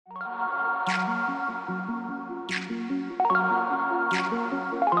Well,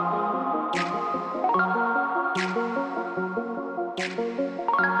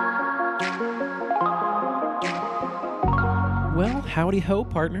 howdy ho,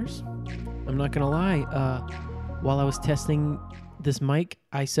 partners. I'm not going to lie. While I was testing this mic,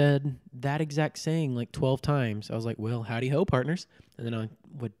 I said that exact saying like 12 times. I was like, well, howdy ho, partners. And then I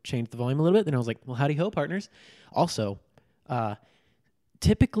would change the volume a little bit. Then I was like, well, howdy ho, partners. Also,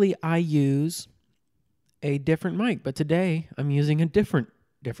 typically I use a different mic, but today I'm using a different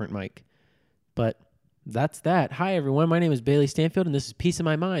mic. But that's that. Hi, everyone. My name is Bailey Stanfield, and this is Peace of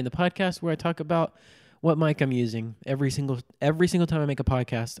My Mind, the podcast where I talk about what mic I'm using. Every single time I make a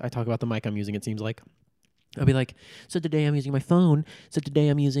podcast, I talk about the mic I'm using, it seems like. I'll be like, so today I'm using my phone. So today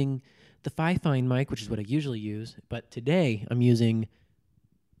I'm using the Fifine mic, which is what I usually use. But today I'm using,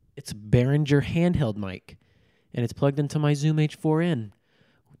 it's a Behringer handheld mic. And it's plugged into my Zoom H4n.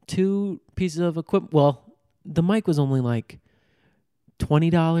 2 pieces of equipment. Well, the mic was only like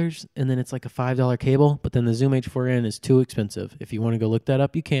 $20, and then it's like a $5 cable. But then the Zoom H4n is too expensive. If you want to go look that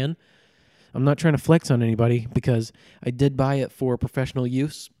up, you can. I'm not trying to flex on anybody because I did buy it for professional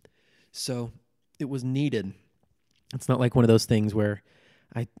use. So it was needed. It's not like one of those things where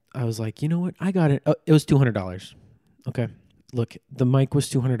I was like, you know what? I got it. Oh, it was $200. Okay. Look, the mic was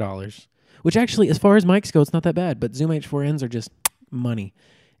 $200, which actually, as far as mics go, it's not that bad. But Zoom H4ns are just money.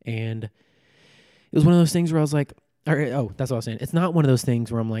 And it was one of those things where I was like, that's what I was saying. It's not one of those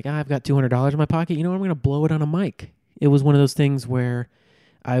things where I'm like, I've got $200 in my pocket. You know, I'm going to blow it on a mic. It was one of those things where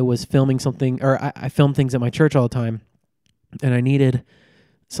I was filming something, or I film things at my church all the time, and I needed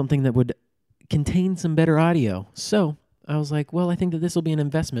something that would contain some better audio. So I was like, well, I think that this will be an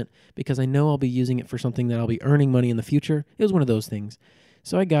investment because I know I'll be using it for something that I'll be earning money in the future. It was one of those things.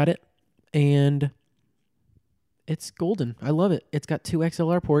 So I got it, and it's golden. I love it. It's got 2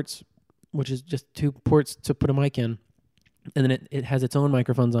 XLR ports, which is just 2 ports to put a mic in, and then it has its own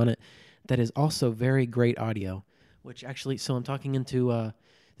microphones on it that is also very great audio, which actually, so I'm talking into, I'm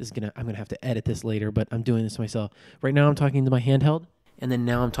going to have to edit this later, but I'm doing this myself. Right now I'm talking to my handheld, and then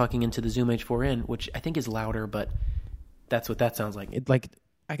now I'm talking into the Zoom H4n, which I think is louder, but that's what that sounds like.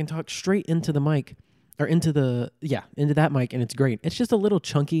 I can talk straight into the mic, or into that mic, and it's great. It's just a little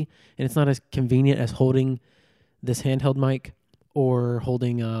chunky, and it's not as convenient as holding this handheld mic or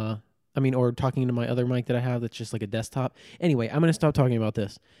holding, or talking into my other mic that I have that's just like a desktop. Anyway, I'm going to stop talking about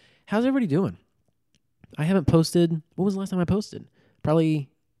this. How's everybody doing? I haven't posted. When was the last time I posted? Probably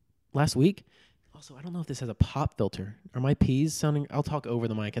last week. Also, I don't know if this has a pop filter. Are my P's sounding? I'll talk over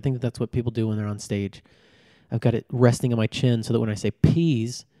the mic. I think that's what people do when they're on stage. I've got it resting on my chin so that when I say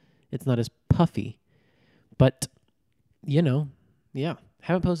P's, it's not as puffy. But,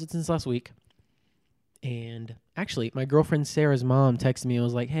 haven't posted since last week. And actually, my girlfriend Sarah's mom texted me and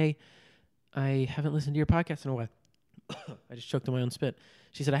was like, hey, I haven't listened to your podcast in a while. I just choked on my own spit.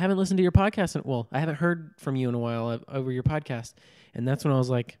 She said, I haven't listened to your podcast. I haven't heard from you in a while over your podcast. And that's when I was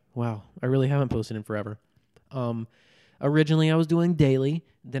like, wow, I really haven't posted in forever. Originally, I was doing daily.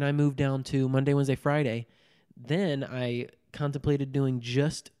 Then I moved down to Monday, Wednesday, Friday. Then I contemplated doing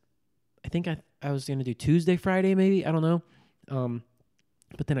I think I was going to do Tuesday, Friday, maybe. I don't know.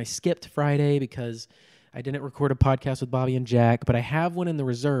 But then I skipped Friday because I didn't record a podcast with Bobby and Jack, but I have one in the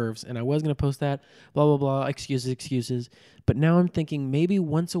reserves, and I was going to post that, blah, blah, blah, excuses. But now I'm thinking maybe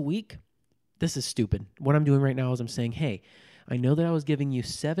once a week. This is stupid. What I'm doing right now is I'm saying, hey, I know that I was giving you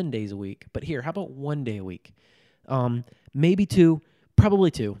 7 days a week, but here, how about 1 day a week? Maybe 2,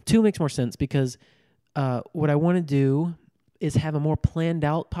 probably 2. 2 makes more sense because what I want to do is have a more planned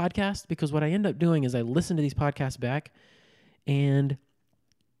out podcast, because what I end up doing is I listen to these podcasts back, and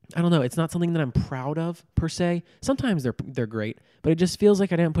I don't know. It's not something that I'm proud of per se. Sometimes they're great, but it just feels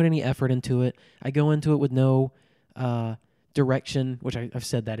like I didn't put any effort into it. I go into it with no direction, which I've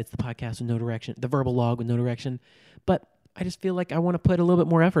said that. It's the podcast with no direction, the verbal log with no direction. But I just feel like I want to put a little bit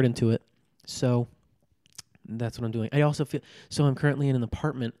more effort into it. So that's what I'm doing. I also feel, so I'm currently in an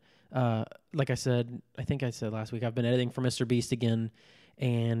apartment. Like I said, I think I said last week, I've been editing for Mr. Beast again,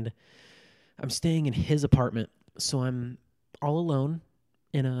 and I'm staying in his apartment. So I'm all alone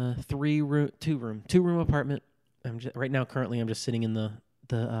in a two-room apartment. Right now, currently, I'm just sitting in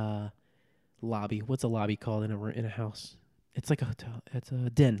the lobby. What's a lobby called in a house? It's like a hotel. It's a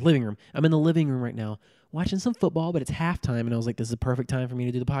den, living room. I'm in the living room right now watching some football, but it's halftime, and I was like, this is the perfect time for me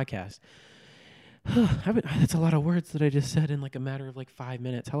to do the podcast. That's a lot of words that I just said in like a matter of like 5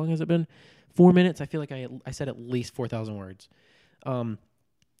 minutes. How long has it been? 4 minutes? I feel like I said at least 4,000 words. I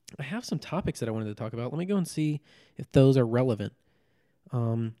have some topics that I wanted to talk about. Let me go and see if those are relevant.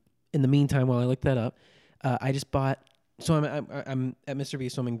 In the meanwhile, while I look that up, I just bought So I'm at Mr.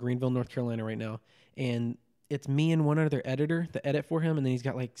 Beast. So I'm in Greenville, North Carolina right now, and it's me and one other editor that edit for him, and then he's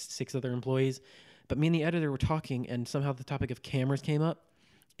got like 6 other employees. But me and the editor were talking, and somehow the topic of cameras came up,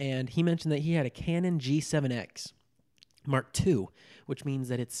 and he mentioned that he had a Canon G7X Mark II, which means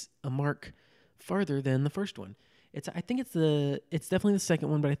that it's a mark farther than the first one. It's definitely the second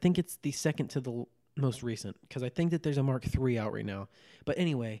one, but I think it's the second to the most recent, because I think that there's a Mark III out right now. But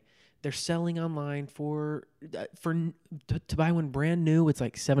anyway, they're selling online to buy one brand new. It's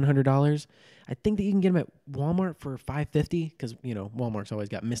like $700. I think that you can get them at Walmart for $550, because Walmart's always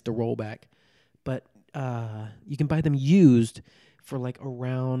got Mr. Rollback. But you can buy them used for like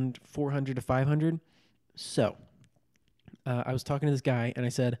around $400 to $500. So I was talking to this guy, and I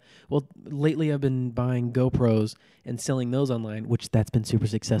said, well, lately I've been buying GoPros and selling those online, which that's been super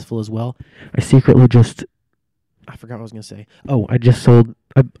successful as well. I secretly I forgot what I was going to say. Oh, I just sold.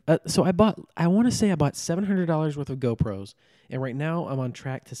 I want to say I bought $700 worth of GoPros, and right now I'm on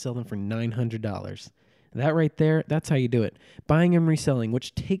track to sell them for $900. That right there, that's how you do it. Buying and reselling,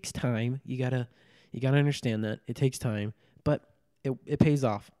 which takes time. You gotta understand that it takes time, but it pays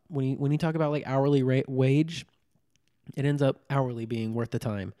off. When you talk about like hourly wage, it ends up hourly being worth the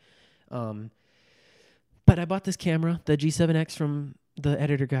time. But I bought this camera, the G7X, from the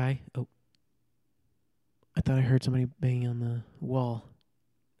editor guy. Oh, I thought I heard somebody banging on the wall.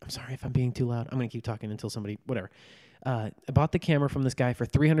 I'm sorry if I'm being too loud. I'm going to keep talking until somebody, whatever. I bought the camera from this guy for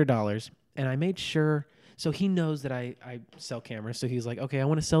 $300, and I made sure, so he knows that I sell cameras. So he's like, okay, I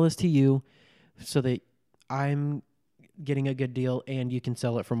want to sell this to you so that I'm getting a good deal and you can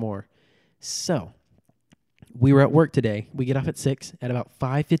sell it for more. So we were at work today. We get off at 6. At about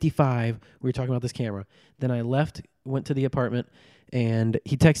 5:55, we were talking about this camera. Then I left, went to the apartment, and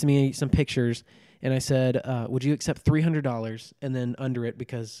he texted me some pictures. And I said, "Would you accept $300?" And then under it,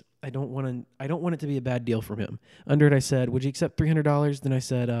 because I don't want it to be a bad deal from him. Under it, I said, "Would you accept $300?" Then I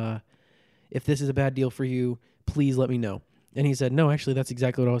said, "If this is a bad deal for you, please let me know." And he said, "No, actually, that's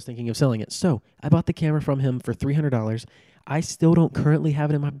exactly what I was thinking of selling it." So I bought the camera from him for $300. I still don't currently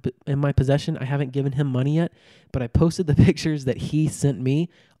have it in my possession. I haven't given him money yet, but I posted the pictures that he sent me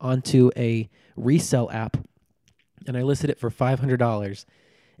onto a resell app, and I listed it for $500.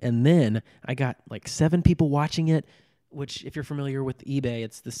 And then I got like 7 people watching it, which if you're familiar with eBay,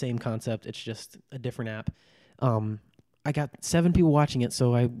 it's the same concept. It's just a different app. I got 7 people watching it,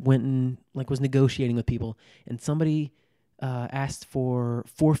 so I went and was negotiating with people, and somebody asked for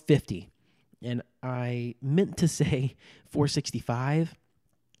 $450, and I meant to say $465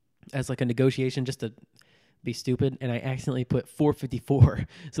 as like a negotiation just to be stupid, and I accidentally put $454.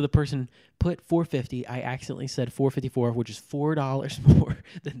 So the person put $450. I accidentally said $454, which is $4 more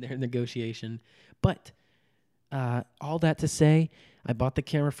than their negotiation. But all that to say, I bought the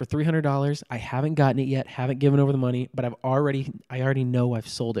camera for $300. I haven't gotten it yet, haven't given over the money, but I already know I've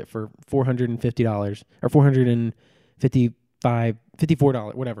sold it for $450 or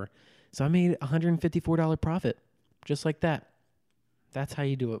 $54, whatever. So I made $154 profit, just like that. That's how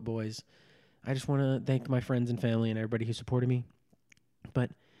you do it, boys. I just want to thank my friends and family and everybody who supported me. But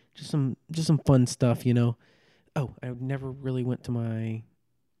just some fun stuff, Oh, I never really went into my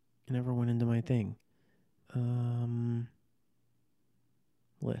thing.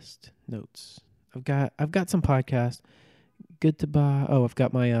 List notes. I've got some podcasts. Good to buy. Oh, I've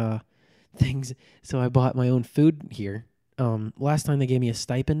got my things. So I bought my own food here. Last time they gave me a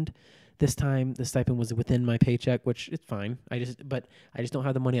stipend. This time the stipend was within my paycheck, which is fine. I just don't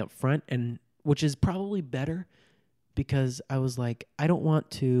have the money up front, and which is probably better because I was like, I don't want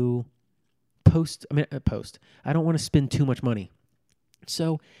to post. I don't want to spend too much money.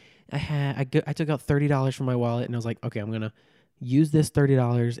 So I took out $30 from my wallet, and I was like, okay, I'm going to use this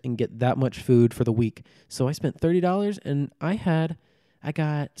 $30 and get that much food for the week. So I spent $30, and I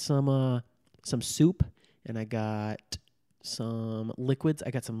got some soup, and I got some liquids. I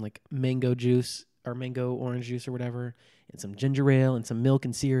got some like mango juice or mango orange juice or whatever, and some ginger ale and some milk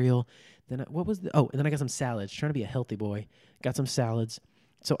and cereal. Then and then I got some salads. Trying to be a healthy boy. Got some salads.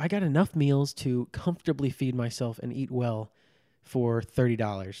 So I got enough meals to comfortably feed myself and eat well for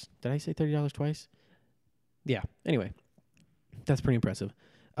 $30. Did I say $30 twice? Yeah. Anyway, that's pretty impressive.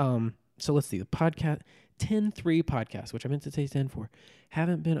 So let's see. The podcast, 10-3 podcast, which I meant to say 10-4.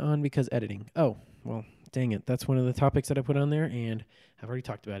 Haven't been on because editing. Oh, well, dang it. That's one of the topics that I put on there, and I've already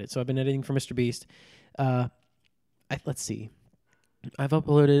talked about it. So I've been editing for Mr. Beast. Let's see. I've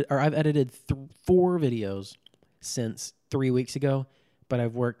edited 4 videos since 3 weeks ago, but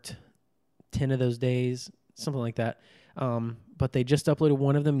I've worked 10 of those days, something like that. But they just uploaded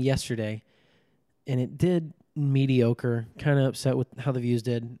one of them yesterday, and it did mediocre. Kind of upset with how the views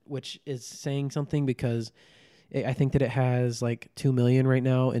did, which is saying something because I think that it has like 2 million right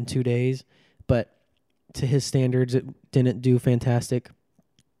now in 2 days, but to his standards, it didn't do fantastic.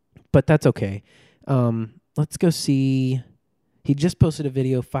 But that's okay. Let's go see. He just posted a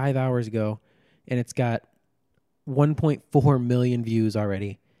video 5 hours ago, and it's got 1.4 million views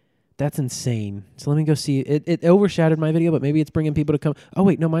already. That's insane. So let me go see. It overshadowed my video, but maybe it's bringing people to come. Oh,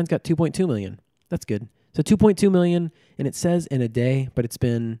 wait, no, mine's got 2.2 million. That's good. So 2.2 million, and it says in a day, but it's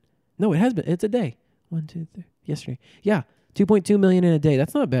been, no, it has been. It's a day. 1, 2, 3, yesterday. Yeah, 2.2 million in a day.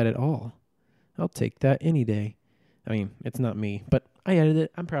 That's not bad at all. I'll take that any day. I mean, it's not me, but I edited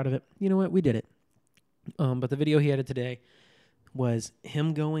it. I'm proud of it. You know what? We did it. But the video he edited today was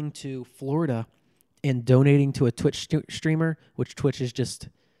him going to Florida and donating to a Twitch streamer, which Twitch is just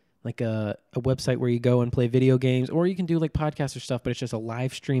like a website where you go and play video games, or you can do like podcasts or stuff, but it's just a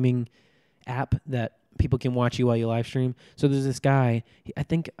live streaming app that people can watch you while you live stream. So there's this guy,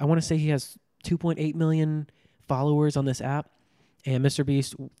 I want to say he has 2.8 million followers on this app, and Mr.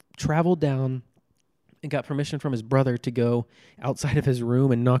 Beast traveled down and got permission from his brother to go outside of his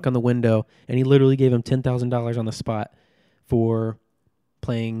room and knock on the window, and he literally gave him $10,000 on the spot for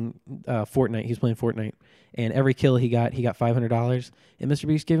playing Fortnite. He was playing Fortnite, and every kill he got $500, and Mr.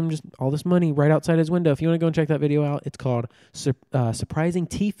 Beast gave him just all this money right outside his window. If you want to go and check that video out, it's called Surprising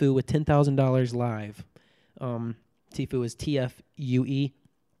Tfue with $10,000 live. Tfue is TFUE.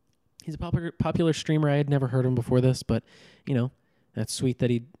 He's a popular streamer. I had never heard him before this, but you know, that's sweet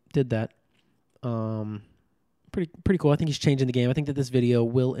that he did that. Pretty cool. I think he's changing the game. I think that this video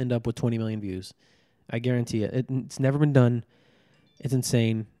will end up with 20 million views. I guarantee it. It's never been done. It's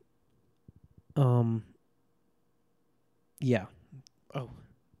insane. Yeah. Oh,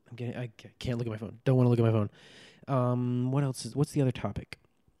 I can't look at my phone. Don't want to look at my phone. What else what's the other topic?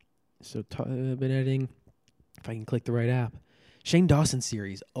 So I've been editing. If I can click the right app. Shane Dawson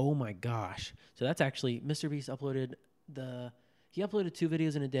series. Oh my gosh. So that's actually, Mr. Beast uploaded he uploaded 2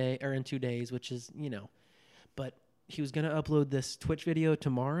 videos in a day, or in 2 days, which is, but he was going to upload this Twitch video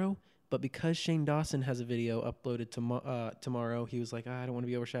tomorrow, but because Shane Dawson has a video uploaded tomorrow, he was like, I don't want to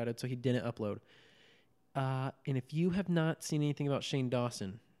be overshadowed, so he didn't upload. And if you have not seen anything about Shane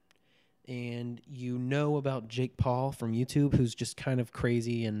Dawson, and you know about Jake Paul from YouTube, who's just kind of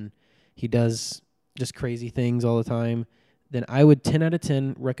crazy, and he does just crazy things all the time, then I would 10 out of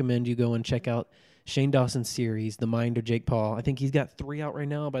 10 recommend you go and check out Shane Dawson's series, The Mind of Jake Paul. I think he's got 3 out right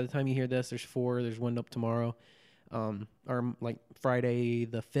now. By the time you hear this, there's 4. There's one up tomorrow, or like Friday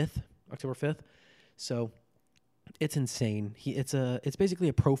the 5th, October 5th. So it's insane. It's basically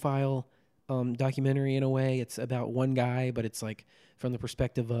a profile documentary in a way. It's about one guy, but it's like from the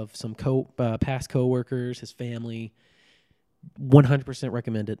perspective of some past coworkers, his family. 100%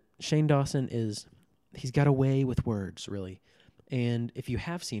 recommend it. Shane Dawson he's got a way with words, really. And if you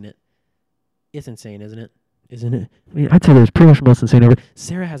have seen it, it's insane, isn't it? Isn't it? I mean, I'd say that's pretty much the most insane ever.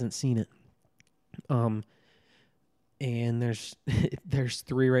 Sarah hasn't seen it. And there's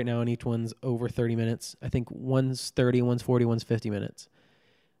 3 right now, and each one's over 30 minutes. I think one's 30, one's 40, one's 50 minutes,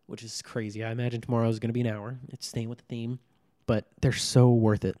 which is crazy. I imagine tomorrow's going to be an hour. It's staying with the theme, but they're so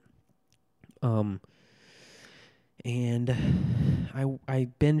worth it. And I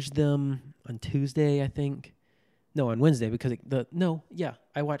binged them on Tuesday, I think. No, on Wednesday, because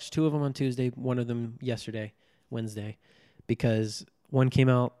I watched 2 of them on Tuesday, one of them yesterday, Wednesday, because one came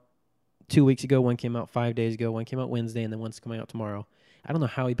out 2 weeks ago, one came out 5 days ago, one came out Wednesday, and then one's coming out tomorrow. I don't know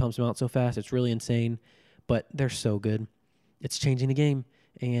how he pumps them out so fast. It's really insane, but they're so good. It's changing the game,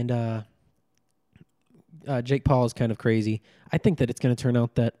 and Jake Paul is kind of crazy. I think that it's going to turn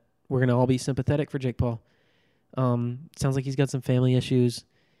out that we're going to all be sympathetic for Jake Paul. Sounds like he's got some family issues.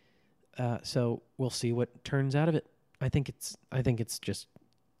 So we'll see what turns out of it. I think it's just,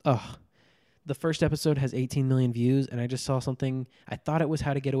 the first episode has 18 million views, and I just saw something. I thought it was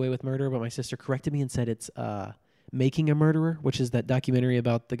How to Get Away with Murder, but my sister corrected me and said it's Making a Murderer, which is that documentary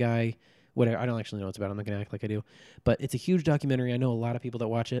about the guy. Whatever, I don't actually know what it's about. I'm not going to act like I do, but it's a huge documentary. I know a lot of people that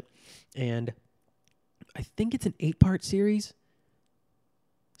watch it, and I think it's an 8-part series.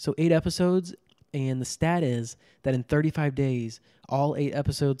 So 8 episodes. And the stat is that in 35 days, all 8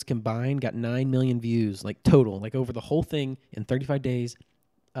 episodes combined got 9 million views, like total, like over the whole thing in 35 days,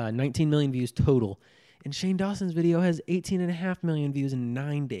 19 million views total. And Shane Dawson's video has 18.5 million views in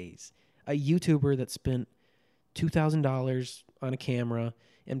 9 days. A YouTuber that spent $2,000 on a camera,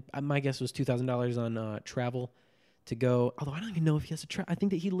 and my guess was $2,000 on travel to go. Although I don't even know if he has to travel. I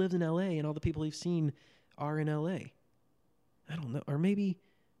think that he lives in L.A. and all the people he's seen are in L.A. I don't know, or maybe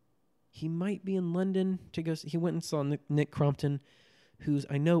he might be in London to go. He went and saw Nick Crompton, who's,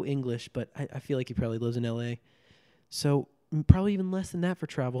 I know English, but I feel like he probably lives in L.A. So probably even less than that for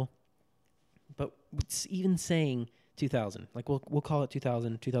travel. But even saying 2,000, like we'll call it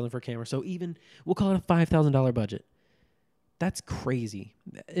 2,000 for a camera. So even we'll call it a $5,000 budget. That's crazy.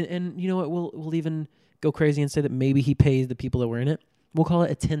 And you know what? We'll even go crazy and say that maybe he pays the people that were in it. We'll call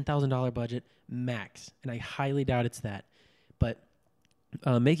it a $10,000 budget max, and I highly doubt it's that. But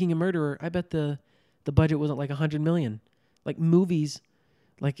Making a Murderer, I bet the budget wasn't like $100 million. Like movies,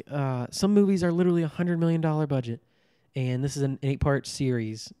 like some movies are literally $100 million budget, and this is an 8-part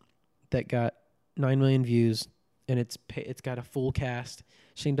series that got 9 million views, and it's got a full cast.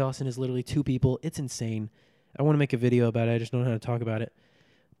 Shane Dawson is literally 2 people. It's insane. I want to make a video about it. I just don't know how to talk about it.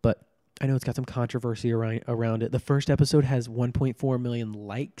 But I know it's got some controversy around it. The first episode has 1.4 million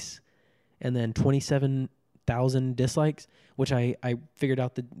likes and then 27,000 dislikes, which I figured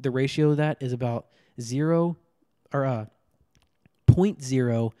out the ratio of that is about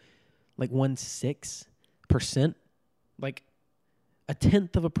 0.016%, like a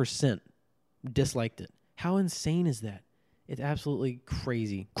tenth of a percent disliked it. How insane is that? It's absolutely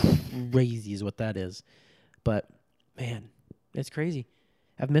crazy. Crazy is what that is. But man, it's crazy.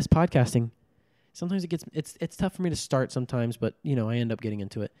 I've missed podcasting. Sometimes it's tough for me to start sometimes, but I end up getting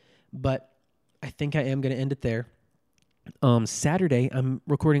into it. But I think I am going to end it there. Saturday, I'm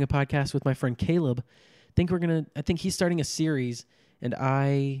recording a podcast with my friend Caleb. I think he's starting a series, and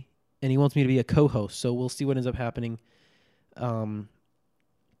he wants me to be a co-host. So we'll see what ends up happening. Going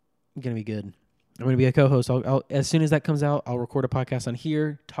to be good. I'm going to be a co-host. I'll as soon as that comes out, I'll record a podcast on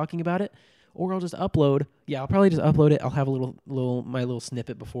here talking about it, or I'll just upload. Yeah, I'll probably just upload it. I'll have my little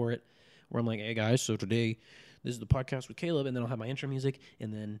snippet before it, where I'm like, hey guys, so today this is the podcast with Caleb, and then I'll have my intro music,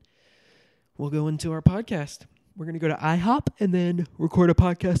 and then we'll go into our podcast. We're going to go to IHOP and then record a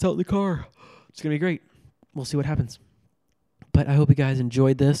podcast out in the car. It's going to be great. We'll see what happens. But I hope you guys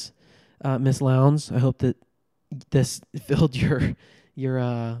enjoyed this, Miss Lowndes. I hope that this filled your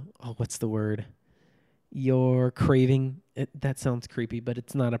what's the word? Your craving. That sounds creepy, but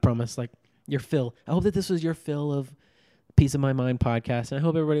it's not, I promise. Like your fill. I hope that this was your fill of Piece of My Mind podcast, and I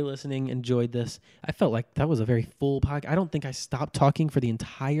hope everybody listening enjoyed this. I felt like that was a very full podcast. I don't think I stopped talking for the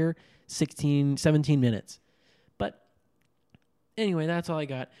entire 17 minutes. But anyway, that's all I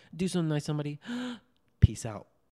got. Do something nice, somebody. Peace out.